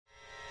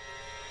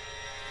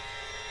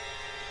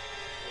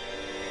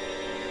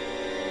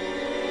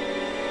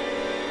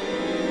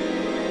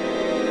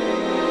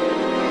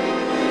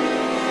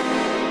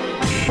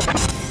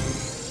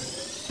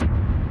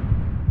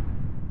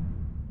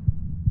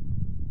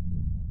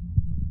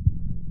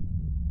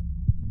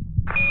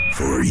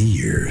For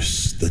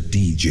years, the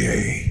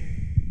DJ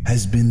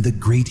has been the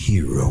great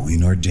hero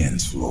in our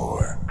dance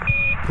floor,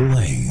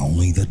 playing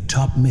only the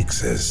top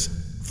mixes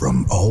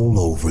from all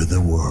over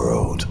the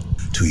world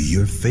to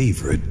your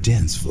favorite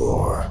dance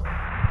floor.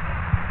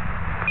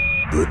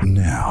 But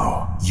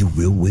now you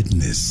will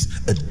witness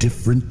a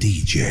different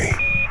DJ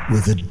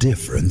with a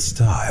different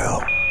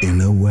style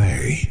in a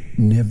way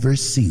never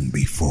seen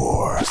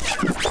before.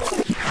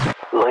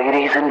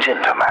 Ladies and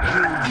gentlemen,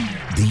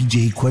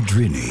 DJ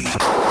Quadrini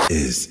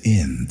is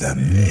in the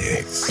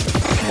mix.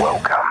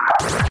 Welcome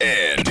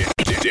and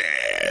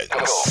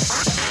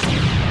dance.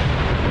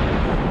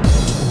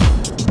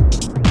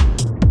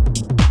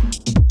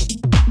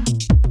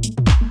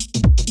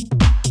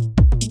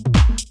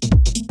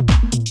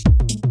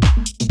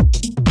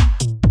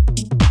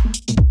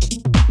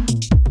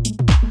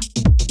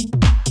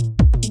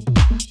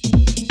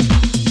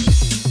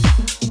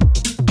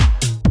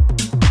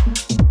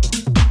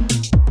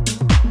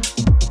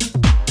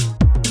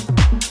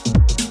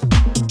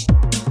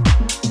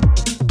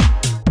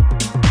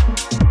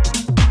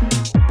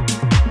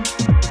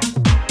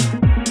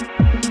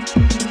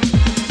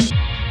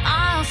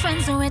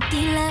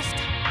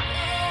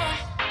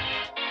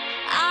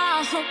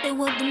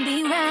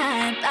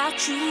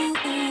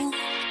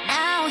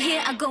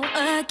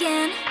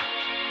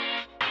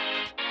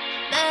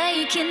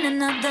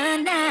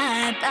 Another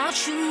night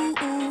about you.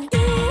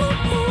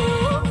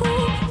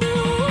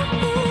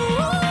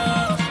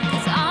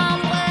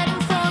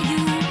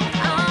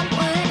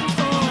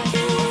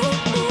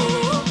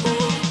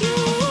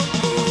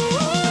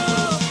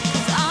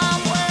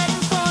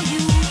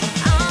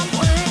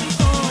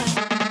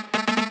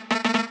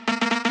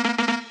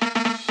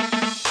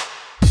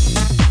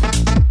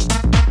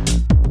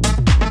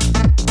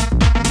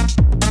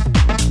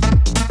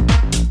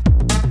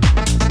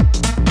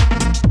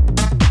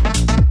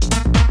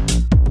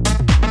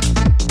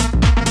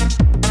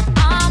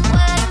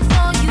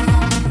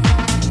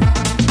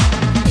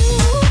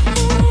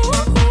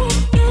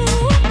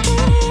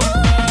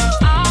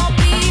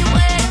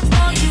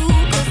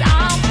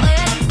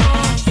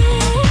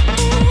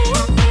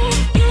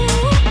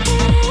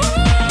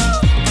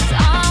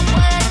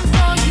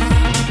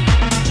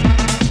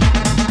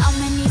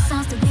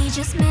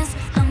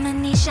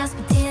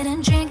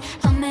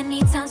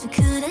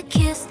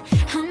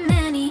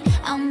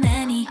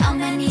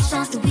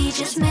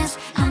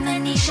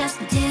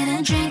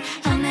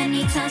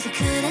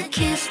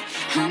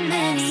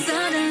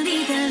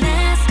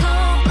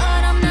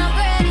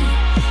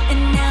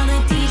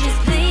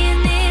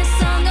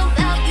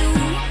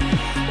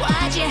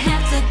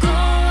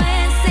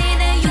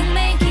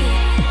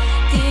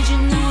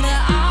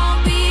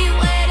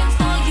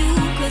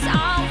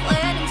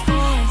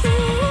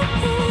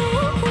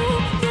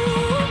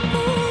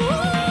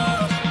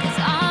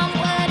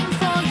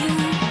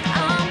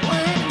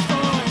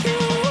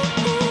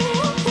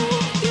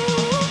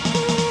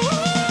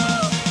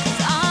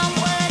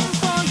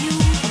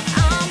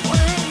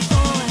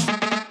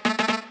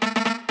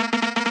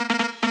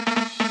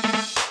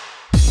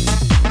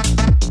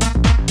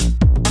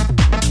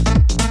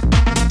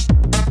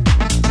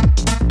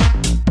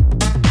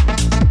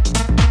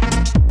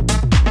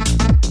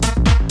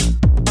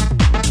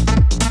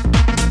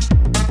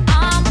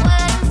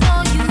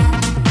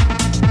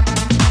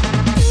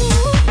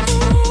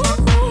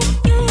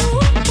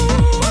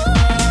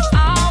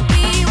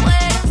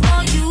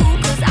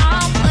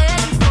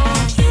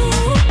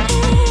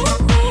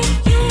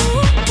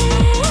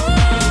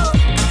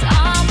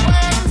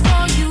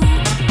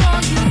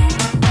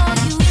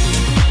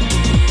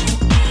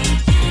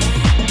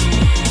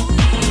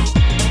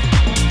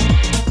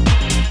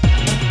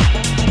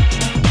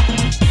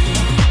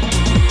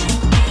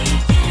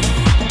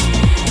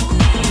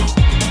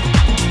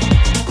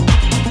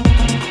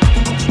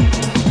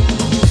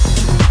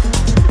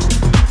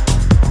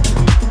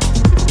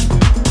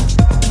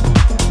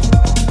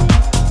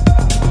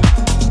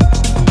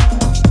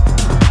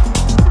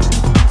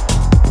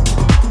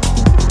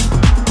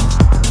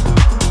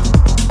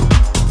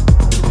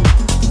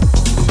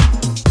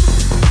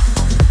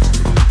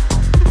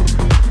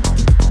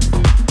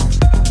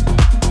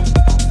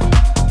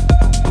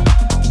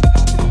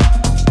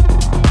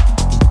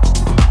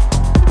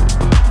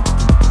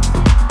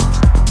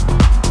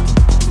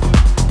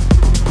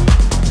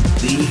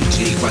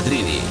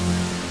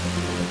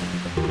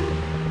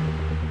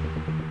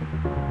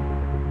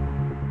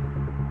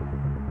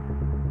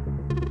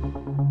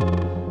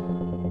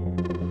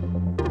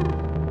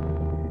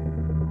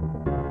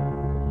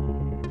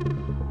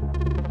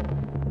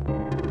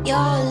 Your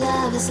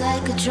love is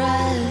like a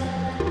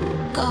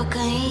drug,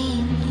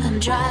 cocaine. I'm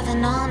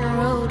driving on the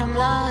road, I'm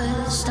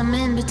lost. I'm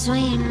in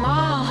between,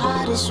 my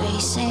heart is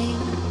racing.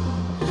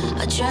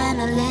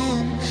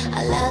 Adrenaline,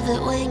 I love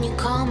it when you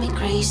call me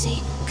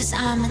crazy. Cause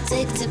I'm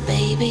addicted,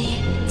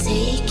 baby.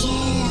 Take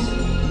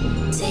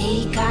in,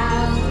 take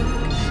out.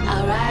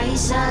 I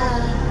rise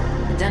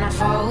up, then I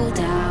fall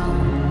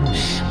down.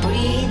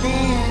 Breathe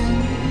in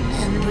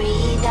and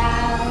breathe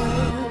out.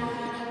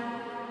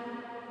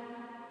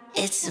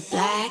 It's a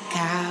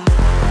blackout.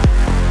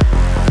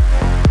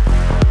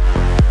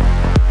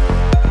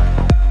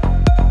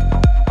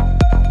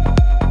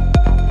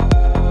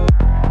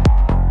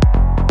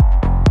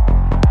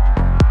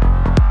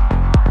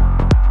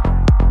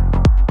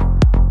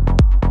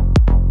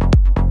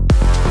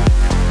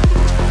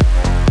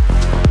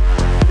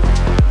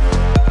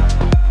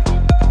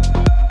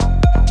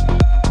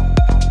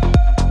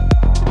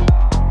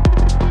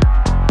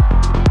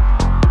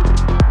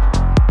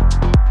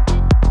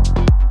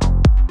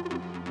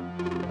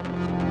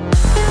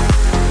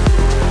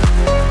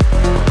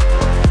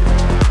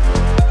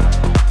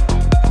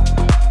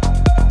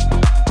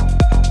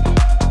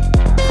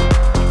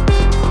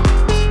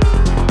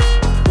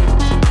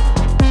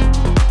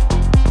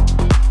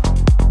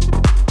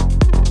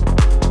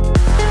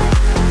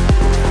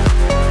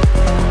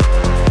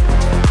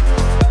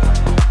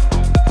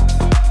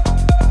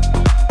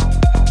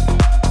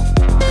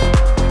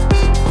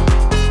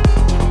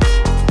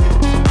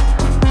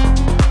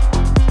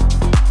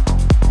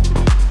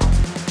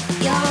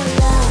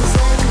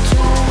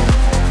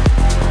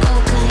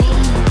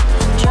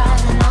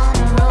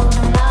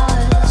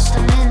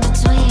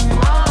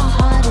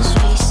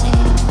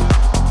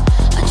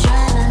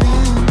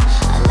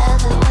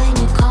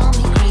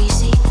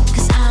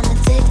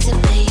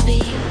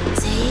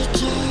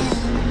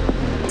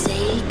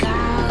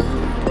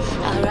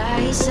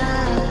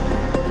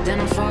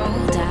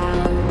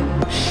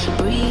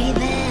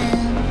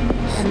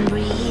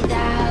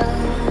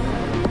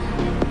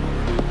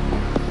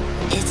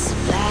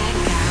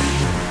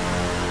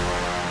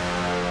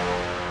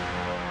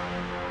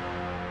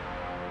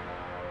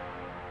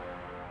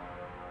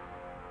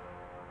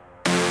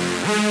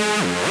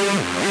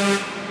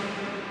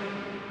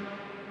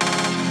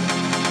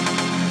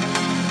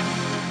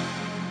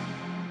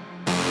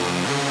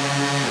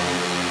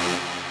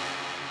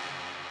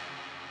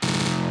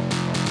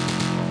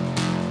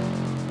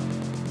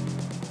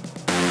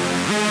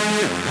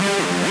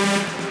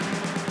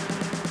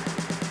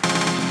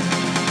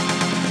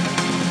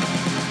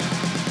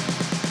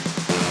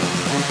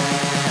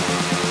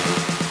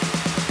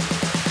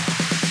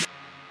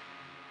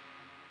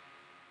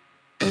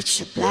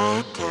 It's a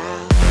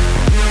blackout.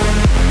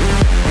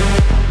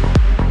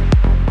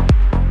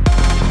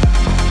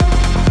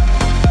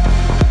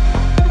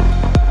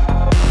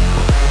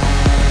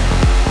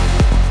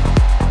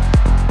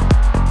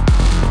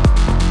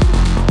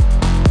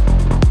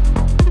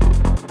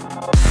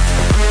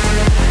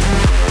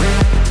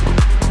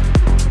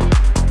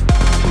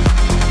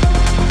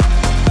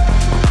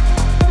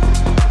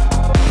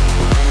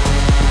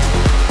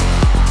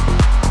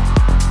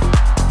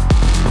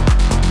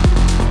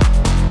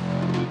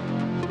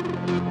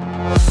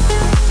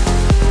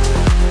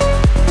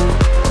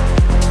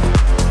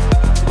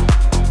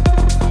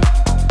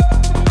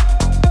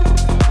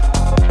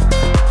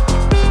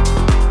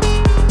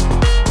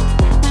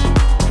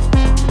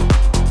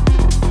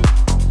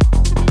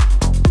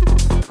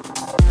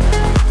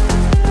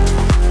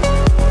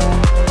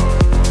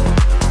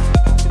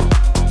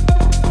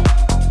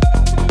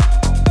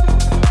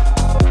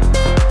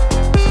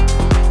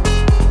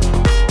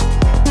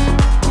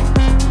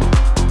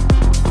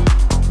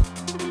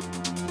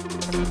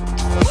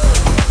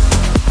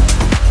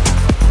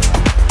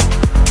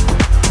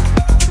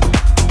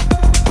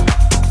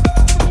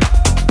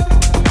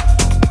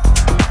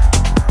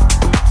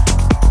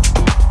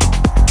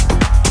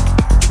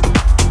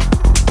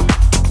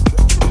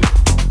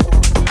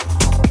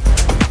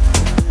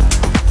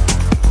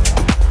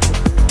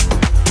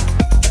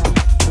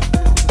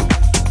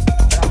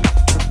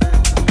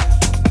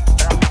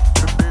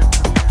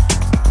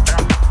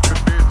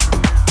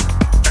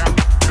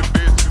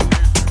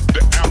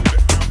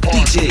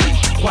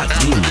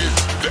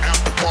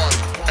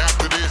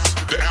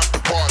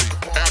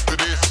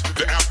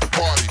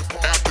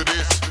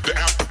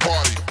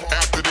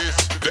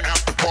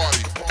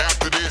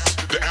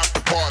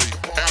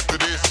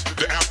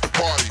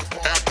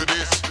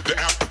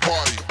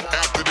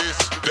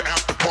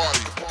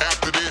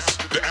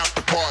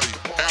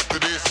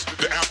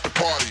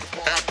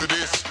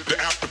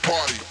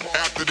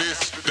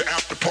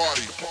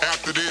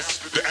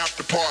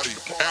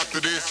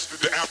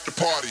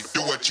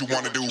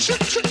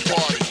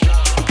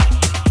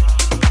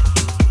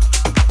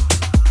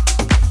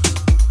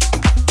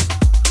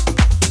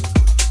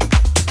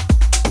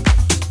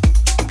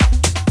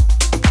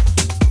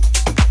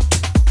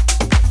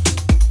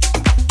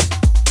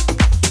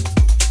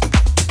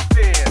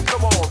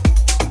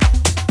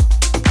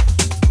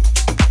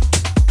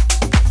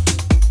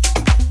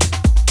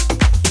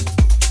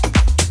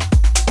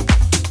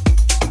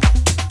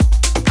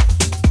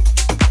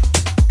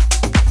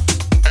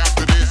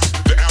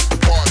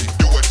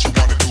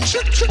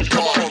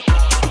 Come on.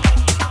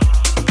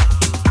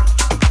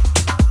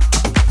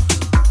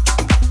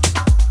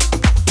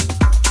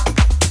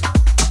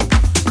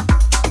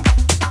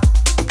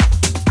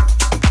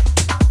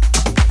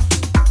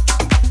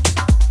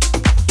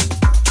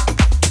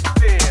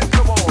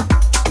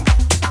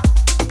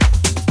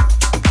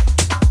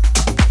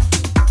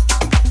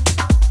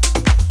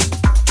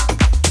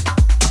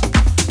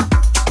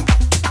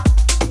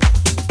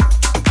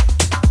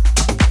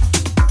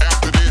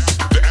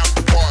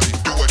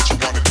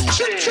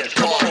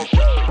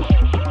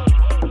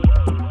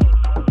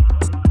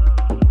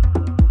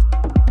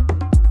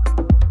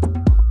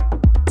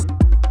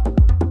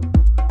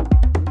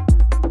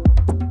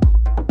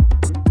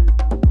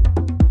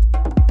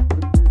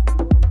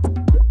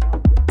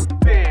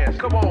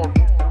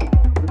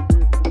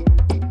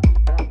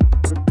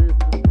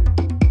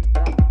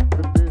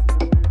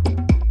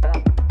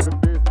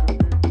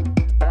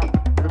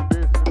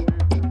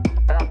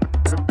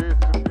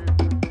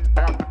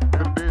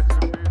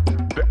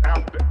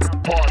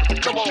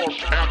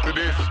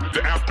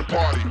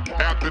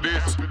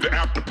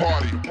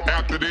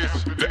 After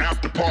this, the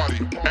after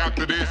party.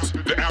 After this,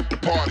 the after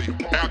party.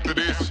 After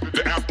this,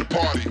 the after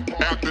party.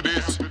 After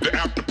this, the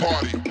after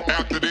party.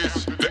 After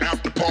this, the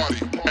after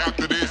party.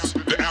 After this,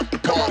 the after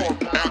party.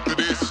 After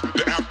this,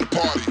 the after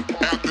party.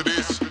 After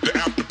this, the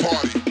after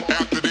party.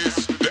 After this,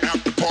 the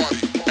after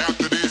party.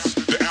 After this,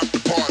 the after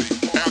party.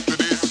 After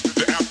this,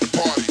 the after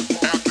party.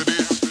 After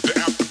this, the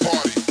after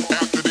party.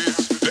 After this,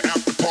 the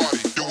after party.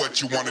 Do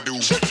what you wanna do.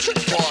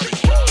 Party.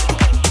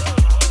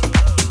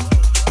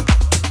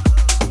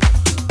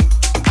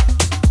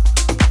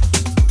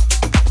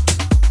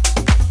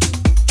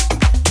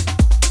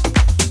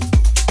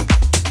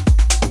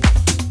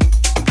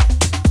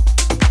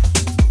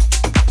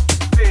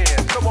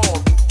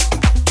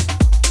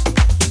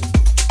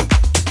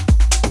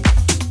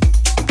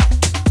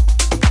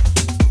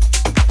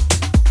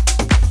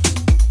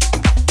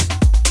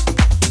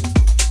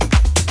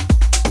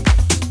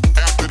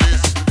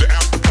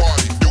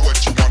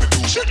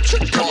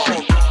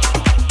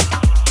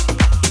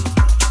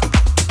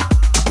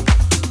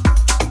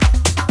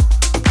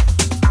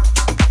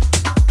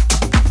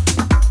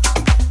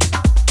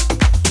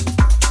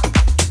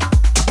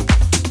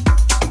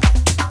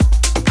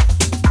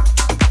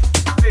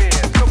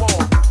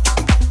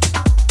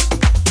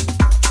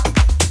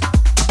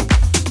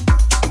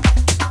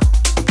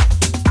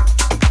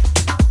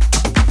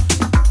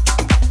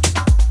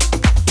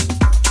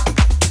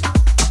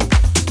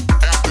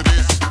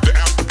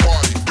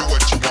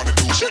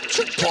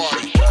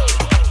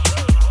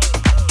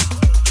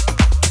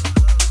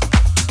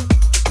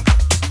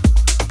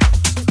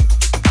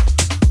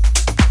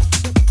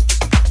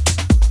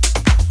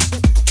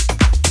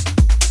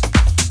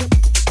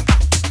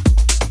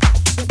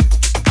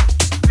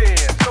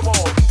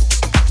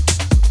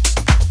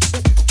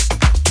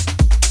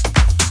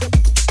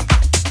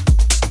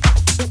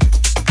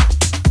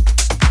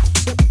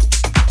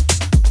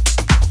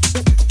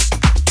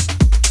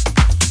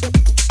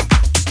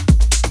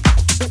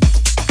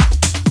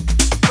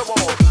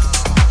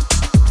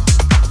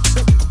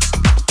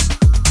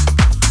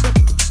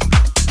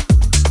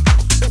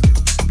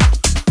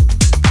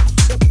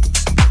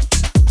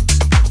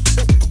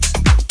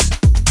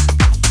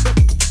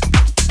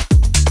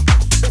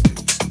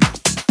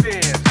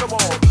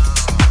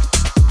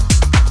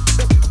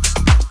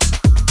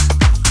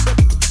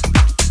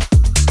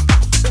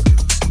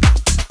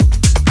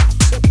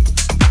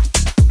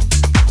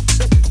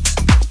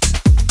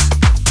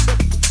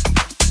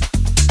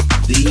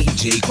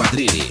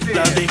 Quadrini.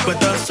 La disco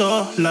está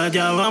sola,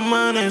 ya va a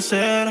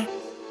amanecer.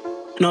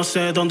 No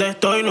sé dónde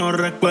estoy, no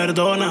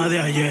recuerdo nada de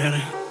ayer.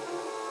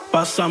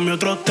 Pásame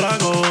otro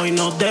trago y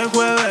no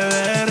dejo de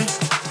beber.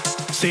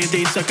 Si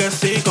dice que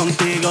sí,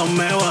 contigo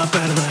me voy a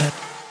perder.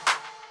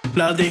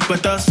 La disco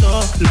está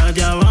sola,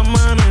 ya va a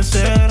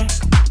amanecer.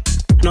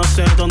 No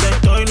sé dónde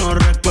estoy, no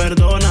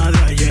recuerdo nada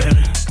de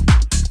ayer.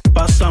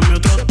 Pásame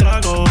otro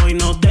trago y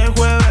no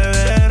dejo de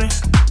beber.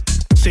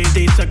 Si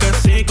dice que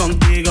sí,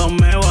 contigo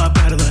me voy a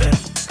perder.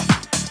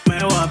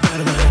 Me voy a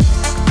perder.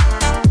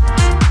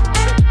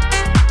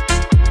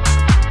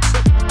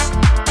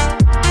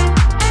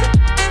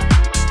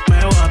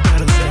 Me voy a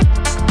perder.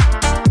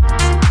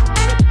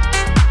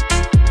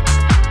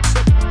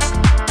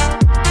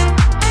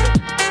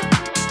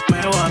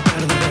 Me voy a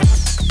perder.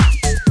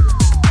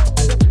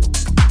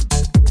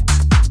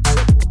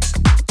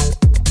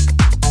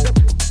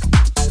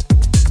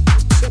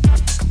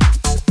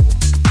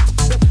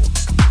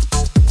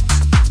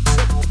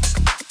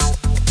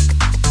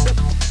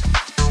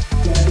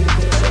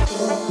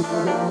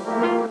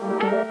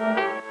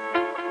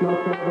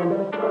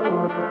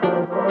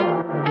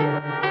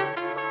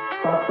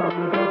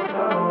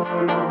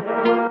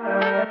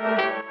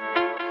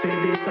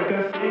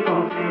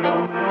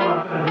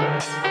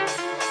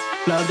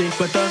 La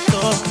disco está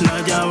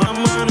sola, ya va a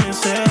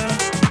amanecer.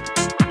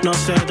 No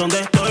sé dónde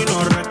estoy,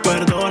 no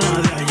recuerdo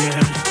nada de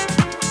ayer.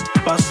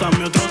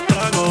 Pásame otro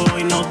trago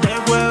y no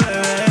dejo de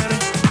beber.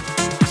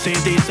 Si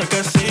dice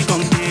que sí,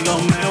 contigo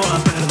me voy a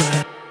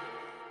perder.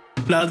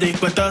 La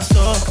disco está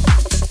sola.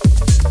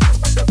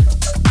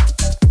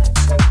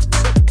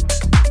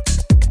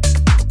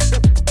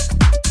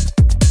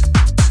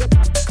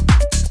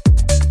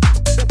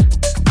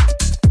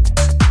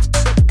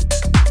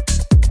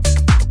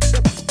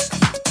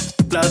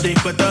 La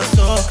disco está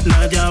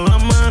sola, ya va a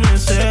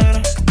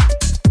amanecer.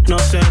 No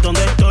sé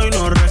dónde estoy,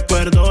 no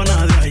recuerdo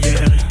nada de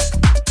ayer.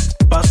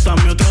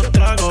 Pásame otro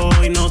trago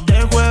y no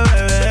dejo de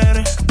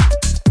beber.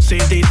 Si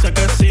dice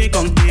que sí,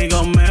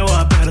 contigo me voy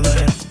a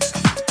perder.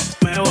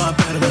 Me voy a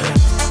perder.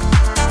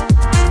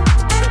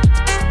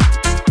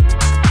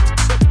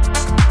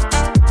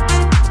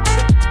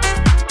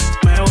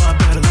 Me voy a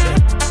perder.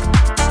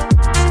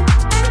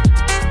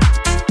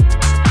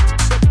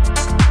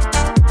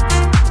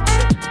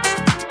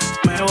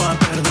 Me voy a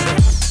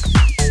perder.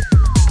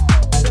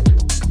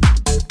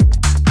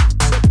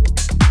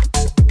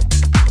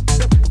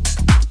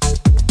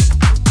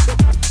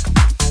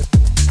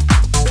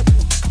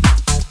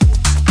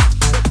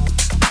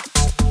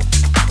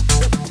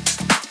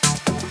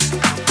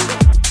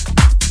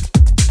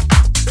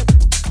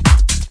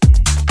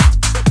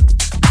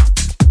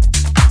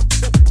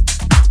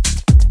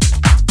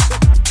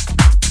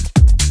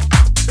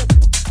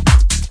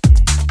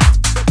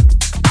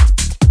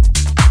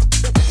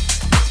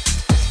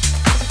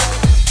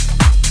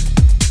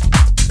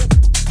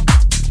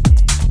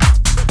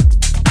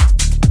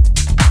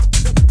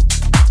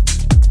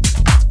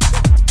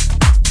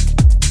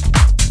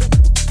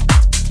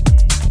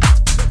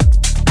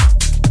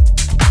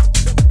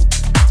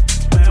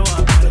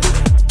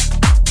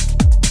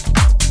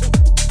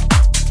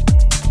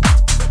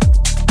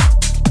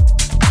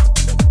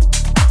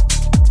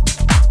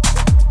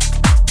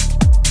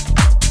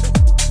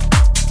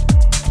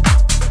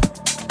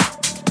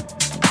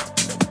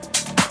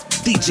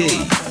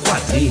 DJ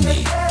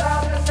Quadrini.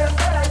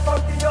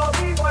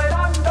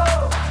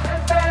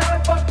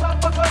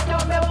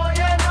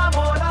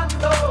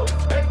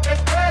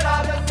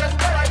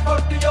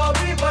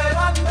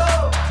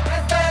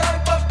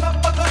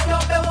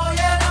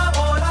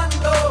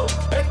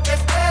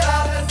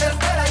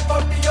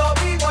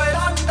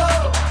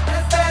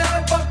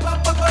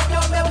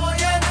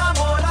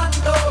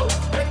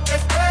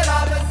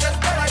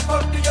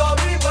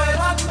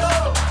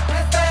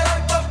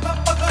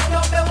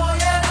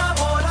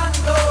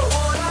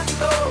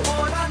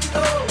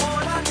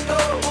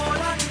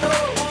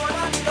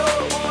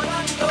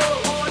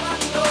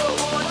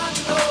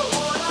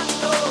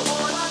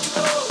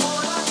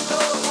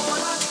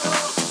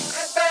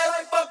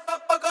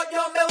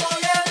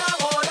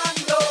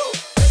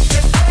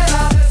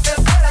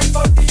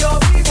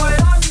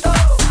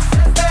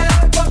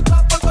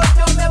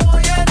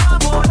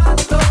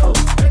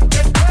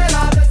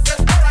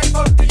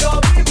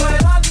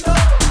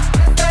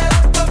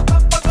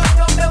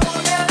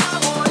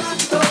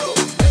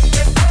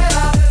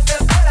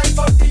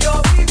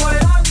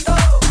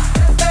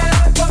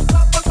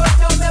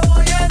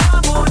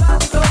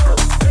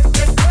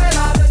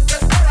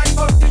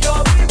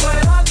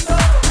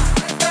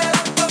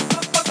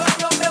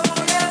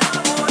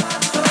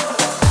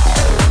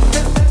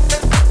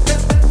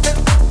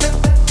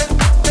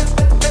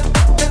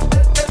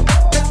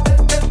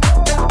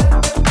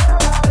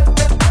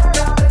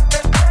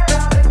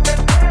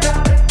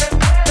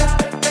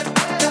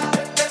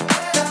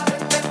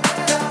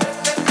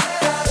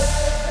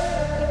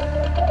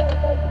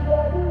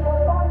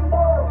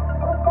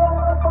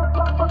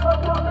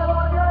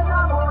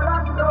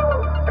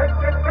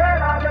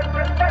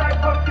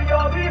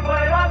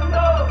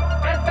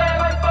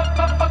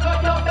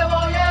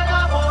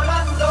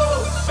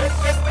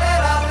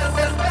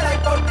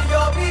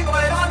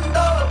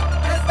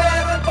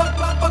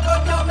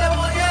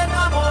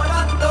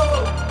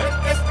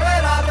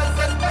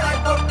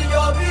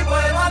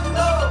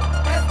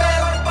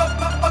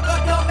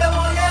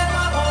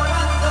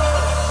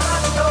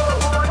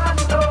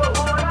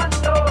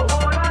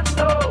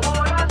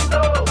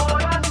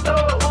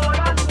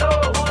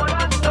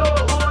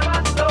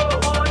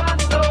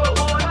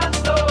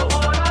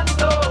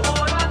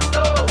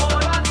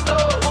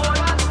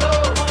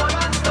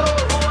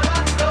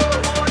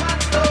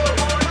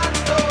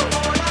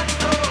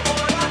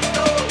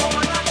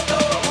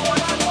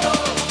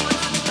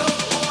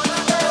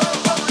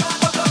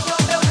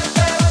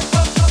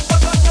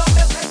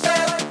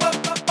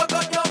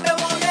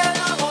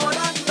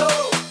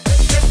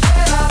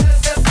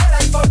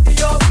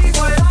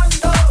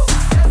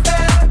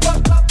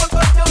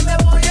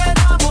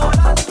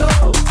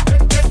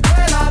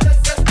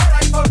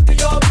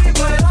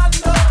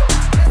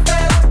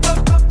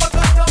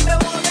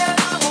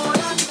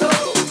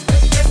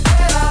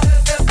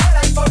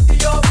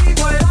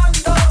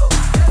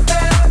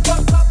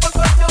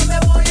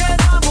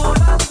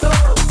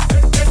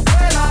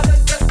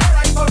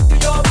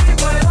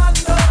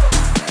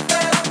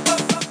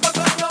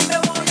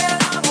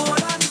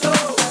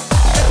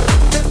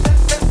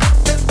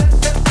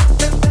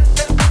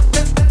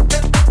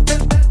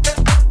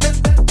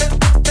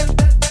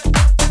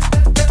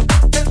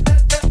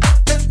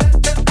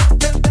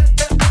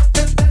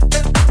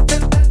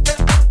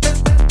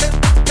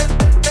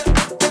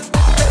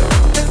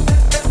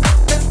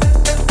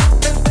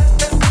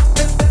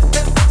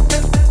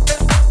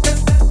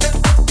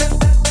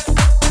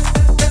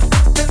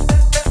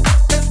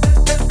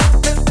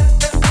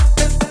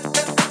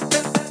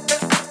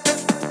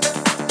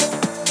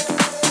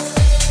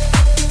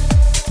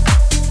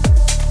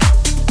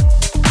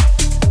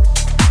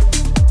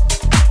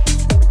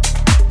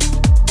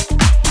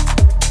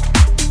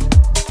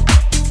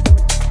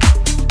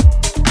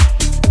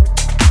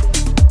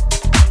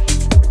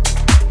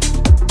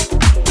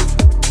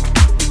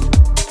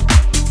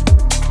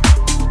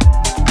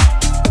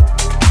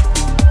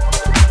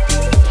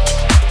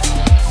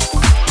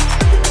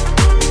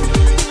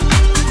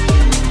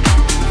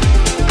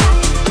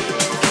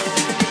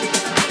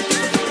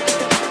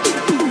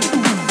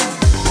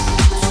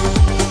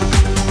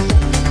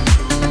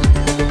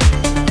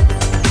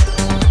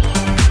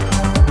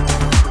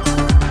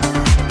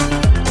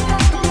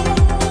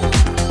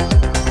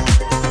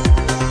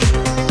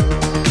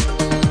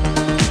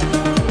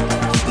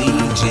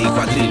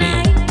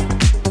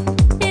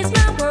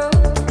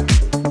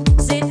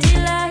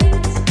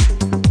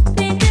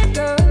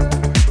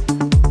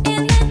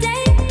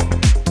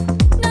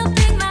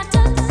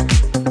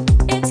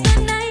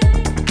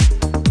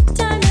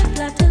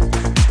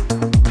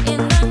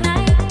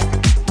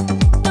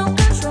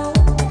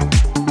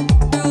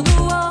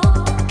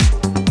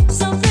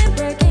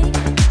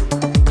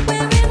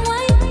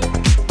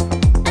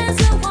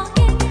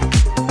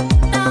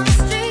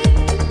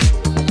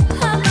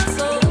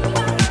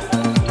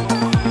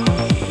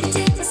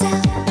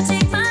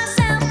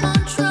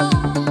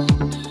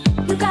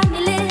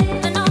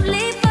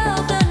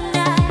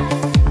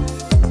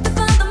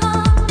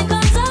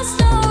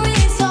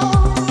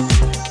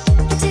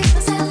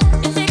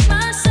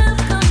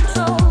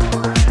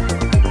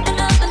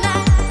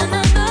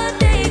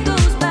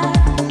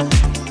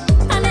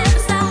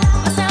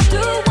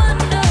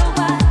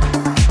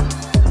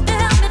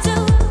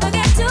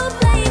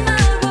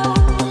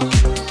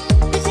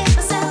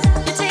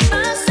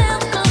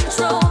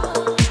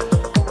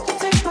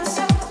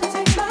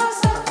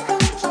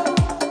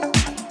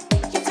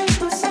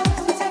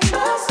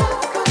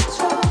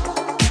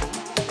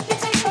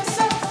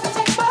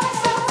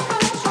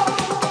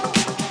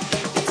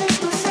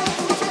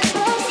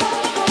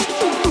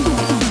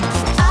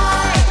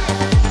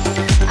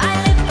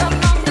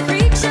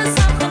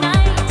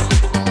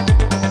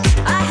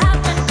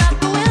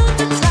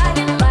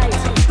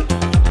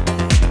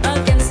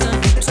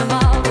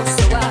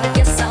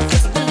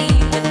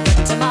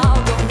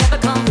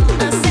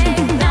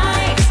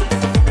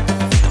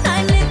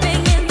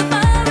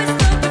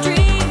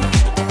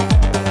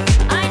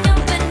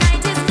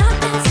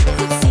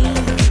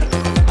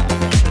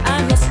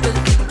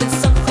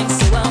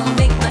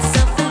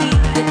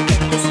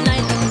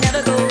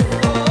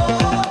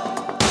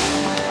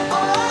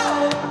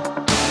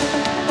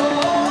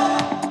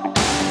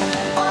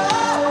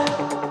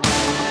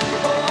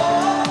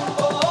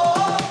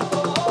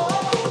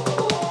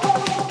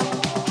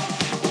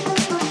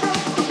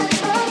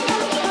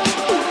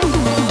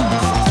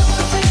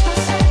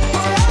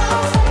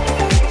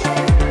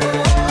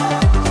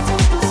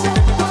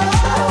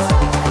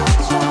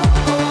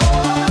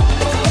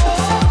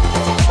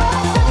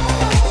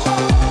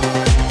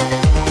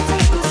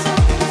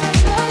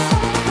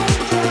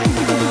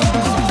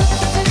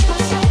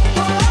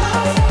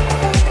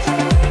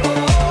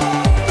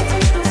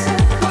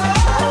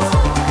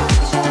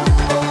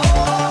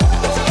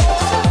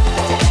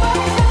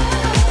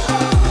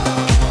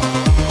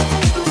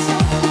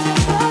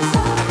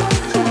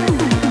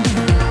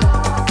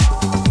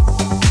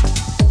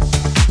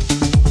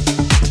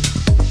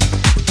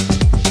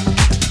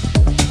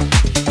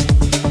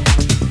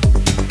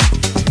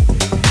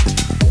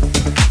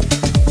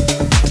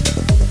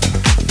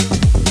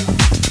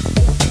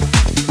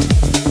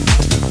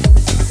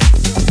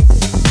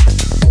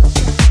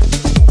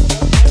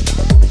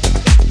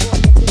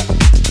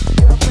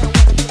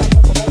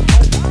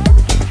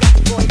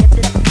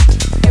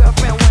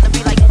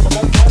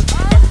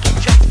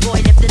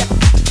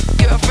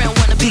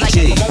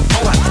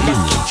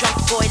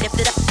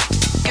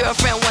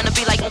 wanna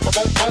be like boom,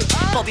 boom, boom.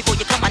 But before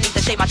you come, I need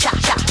to shave my cha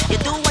cha. You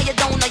do what you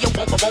don't know, you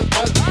boom, boom,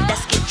 boom.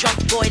 Let's get drunk,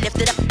 boy, lift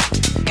it up.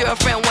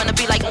 Girlfriend wanna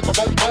be like boom,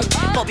 boom, boom.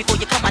 But before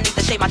you come, I need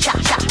to shave my cha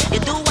cha. You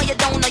do what you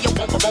don't know, you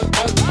boom, boom,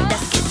 boom.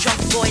 Let's get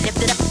drunk, boy, lift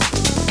it up.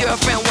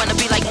 Girlfriend wanna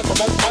be like boom,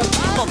 boom, boom.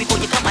 But before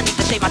you come, I need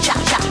to shave my cha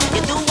cha.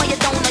 You do what you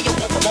don't know, you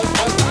boom, boom, boom.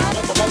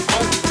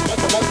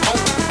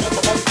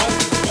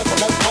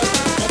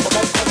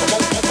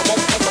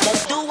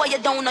 Do what you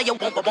don't know, you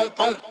boom, boom,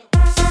 boom.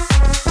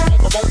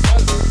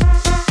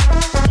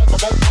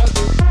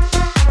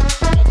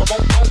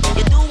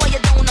 You do what you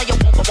don't know, you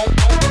boom, boom, boom.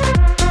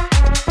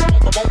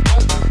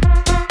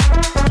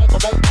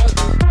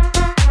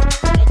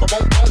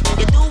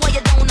 You do what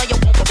you don't know, you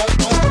boom, boom, boom.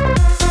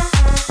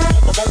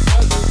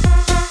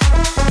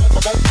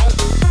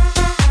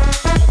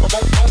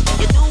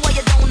 You do what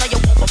you don't know, you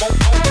boom, boom, boom.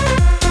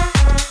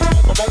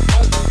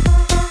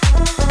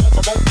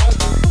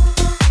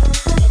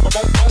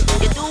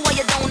 You do what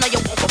you don't know, you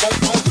boom, boom,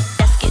 boom.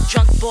 Let's get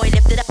drunk, boy,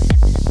 lift it up.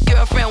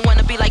 Girlfriend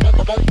wanna be like boom,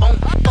 boom, boom, boom.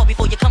 But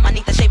before you come, I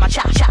need to shave my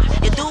cha cha.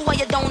 You do what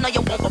you don't know,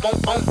 you boom, boom, boom,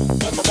 boom. Boom,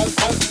 boom, boom,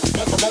 boom.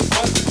 Boom, boom, boom,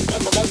 boom.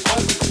 Boom, boom, boom, boom. Boom, boom, boom, boom.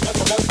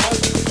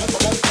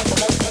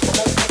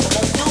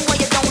 Do what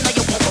you don't know,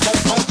 you boom, boom, boom,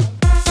 boom.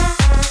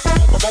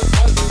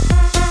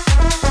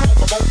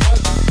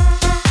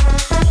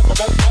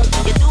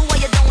 You do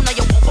what you don't know,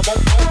 you boom, boom,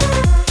 boom, boom.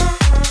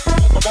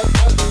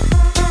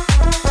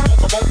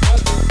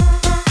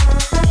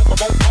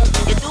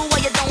 You do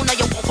what you don't know,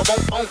 you boom, boom,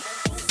 boom, boom.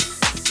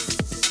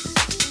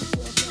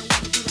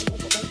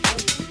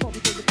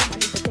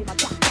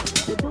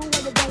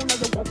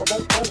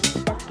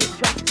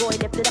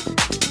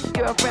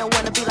 Girlfriend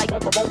wanna be like boom,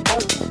 boom, boom, boom.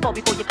 But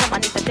before you come, I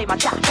need to say my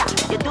cha cha.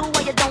 You do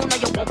what you don't know,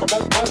 you boom, boom,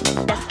 boom,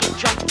 boom. Let's get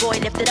drunk, boy,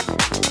 lift it up.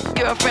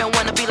 Girlfriend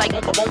wanna be like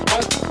boom, boom, boom,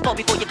 boom. But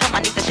before you come,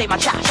 I need to say my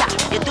cha cha.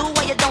 You do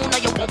what you don't know,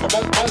 you boom, boom,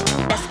 boom, boom.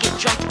 Let's get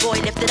drunk, boy,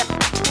 lift it up.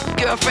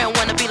 Girlfriend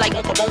wanna be like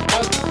boom, boom, boom,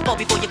 boom. But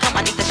before you come,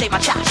 I need to say my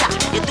cha cha.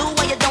 You do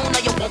what you don't know,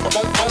 you boom, boom,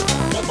 boom, boom.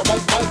 Boom, boom,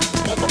 boom, boom.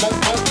 Boom, boom, boom,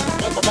 boom.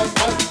 Boom, boom, boom,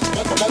 boom.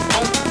 Boom, boom, boom, boom.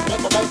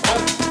 Boom, boom, boom, boom. Boom, boom, boom, boom.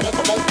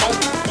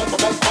 Boom,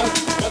 boom, boom, boom. Boom, boom, boom, boom.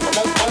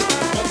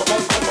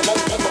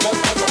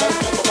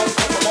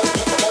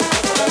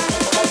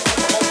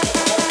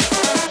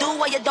 Do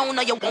what you don't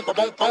know, you boom, boom,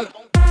 boom, boom.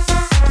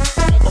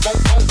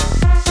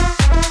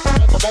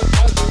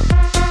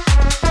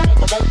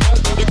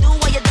 You do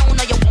what you don't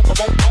know, you boom, boom,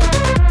 boom, boom.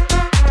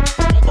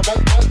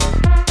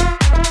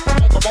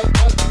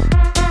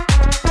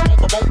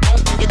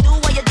 You do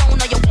what you don't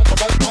know, you boom, boom,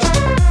 boom, boom.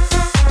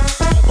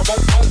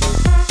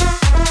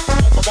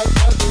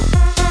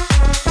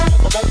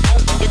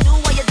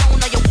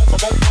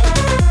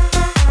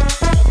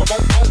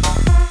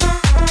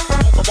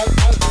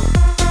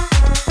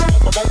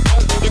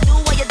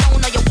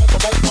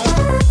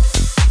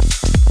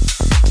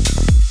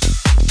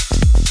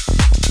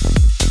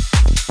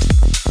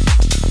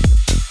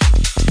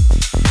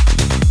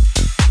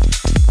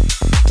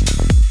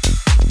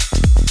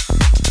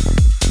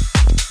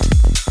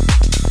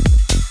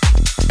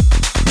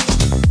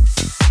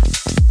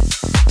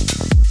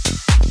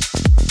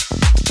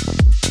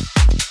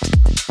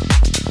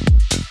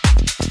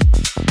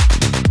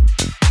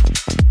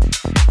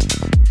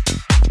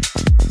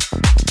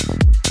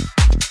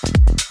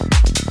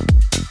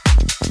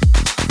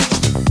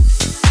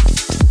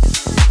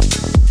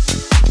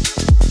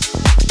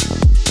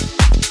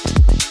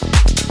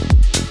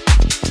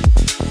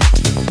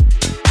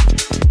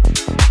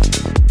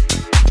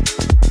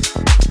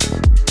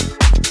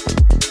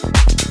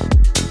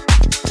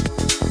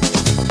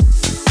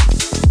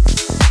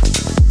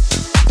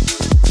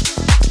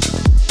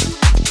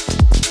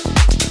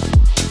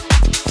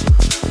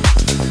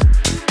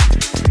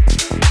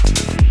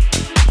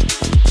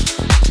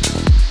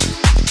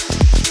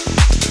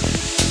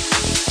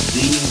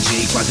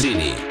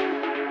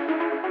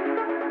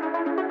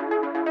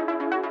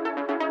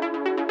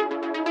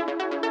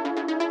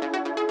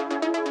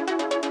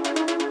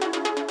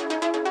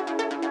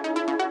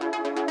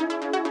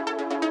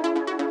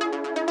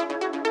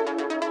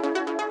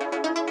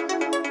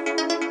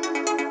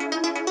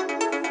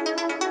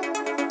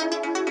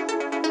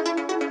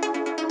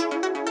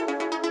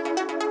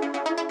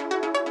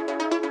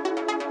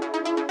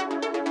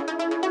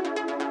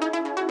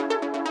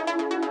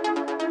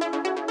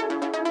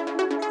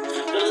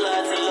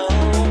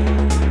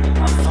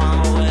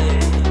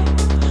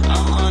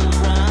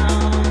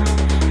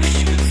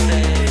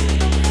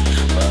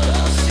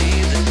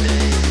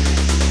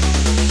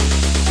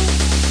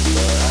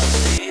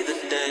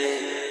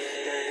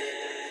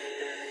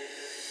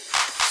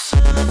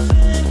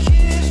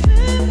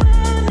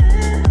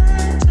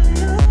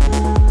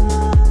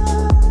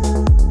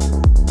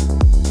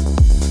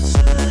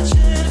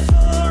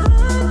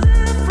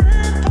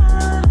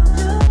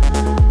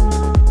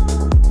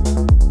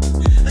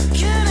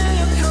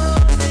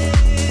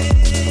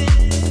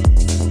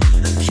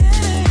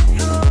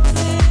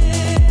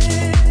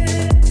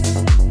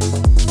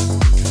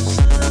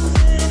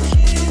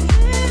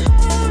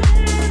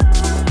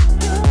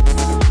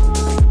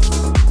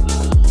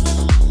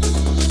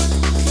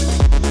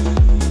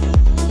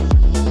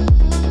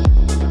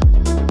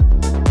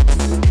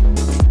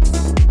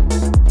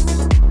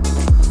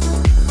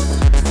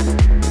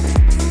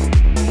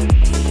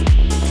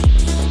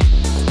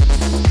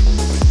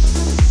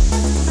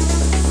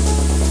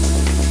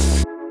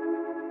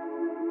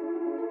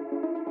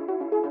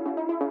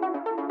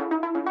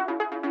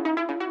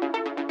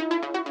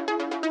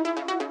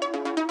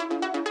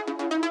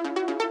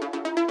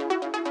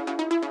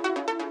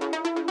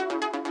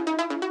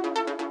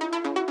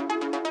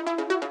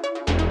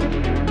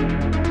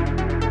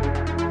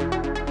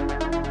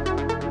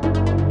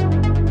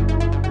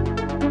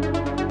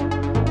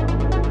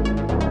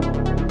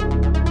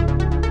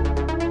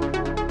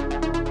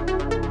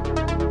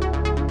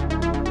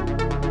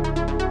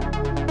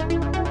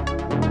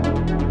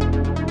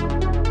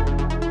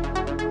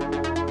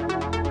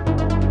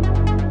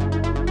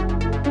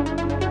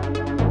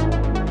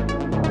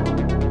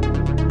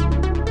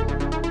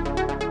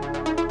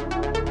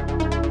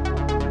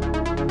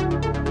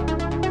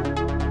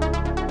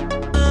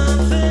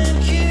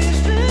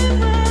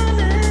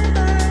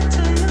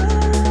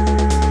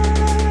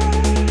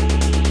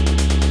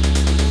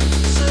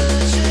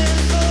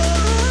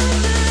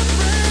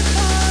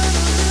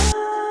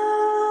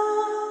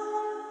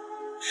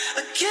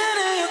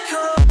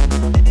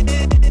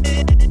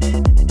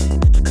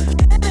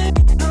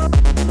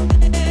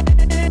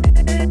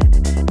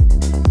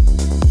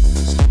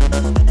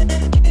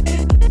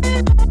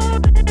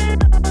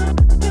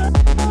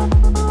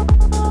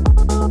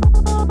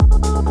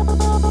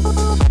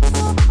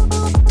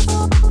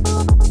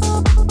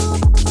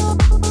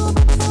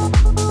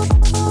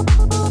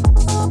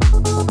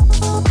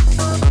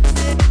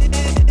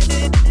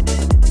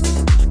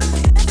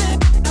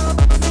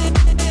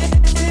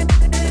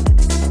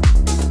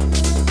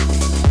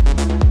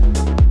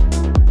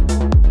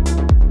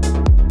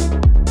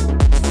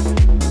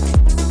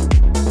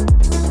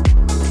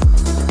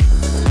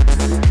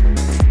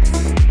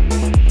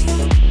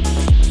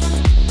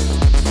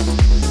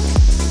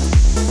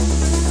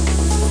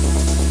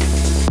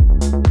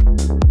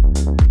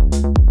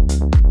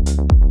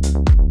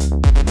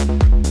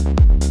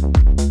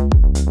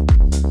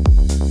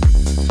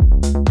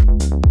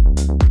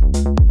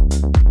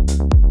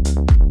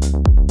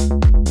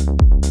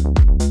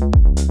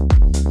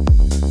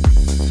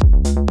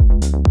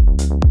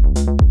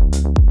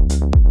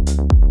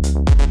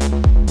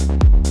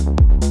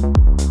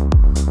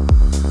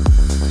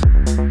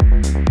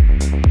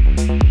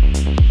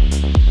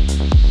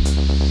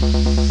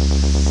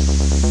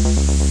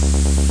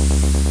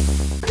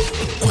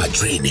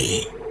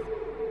 Quadrini.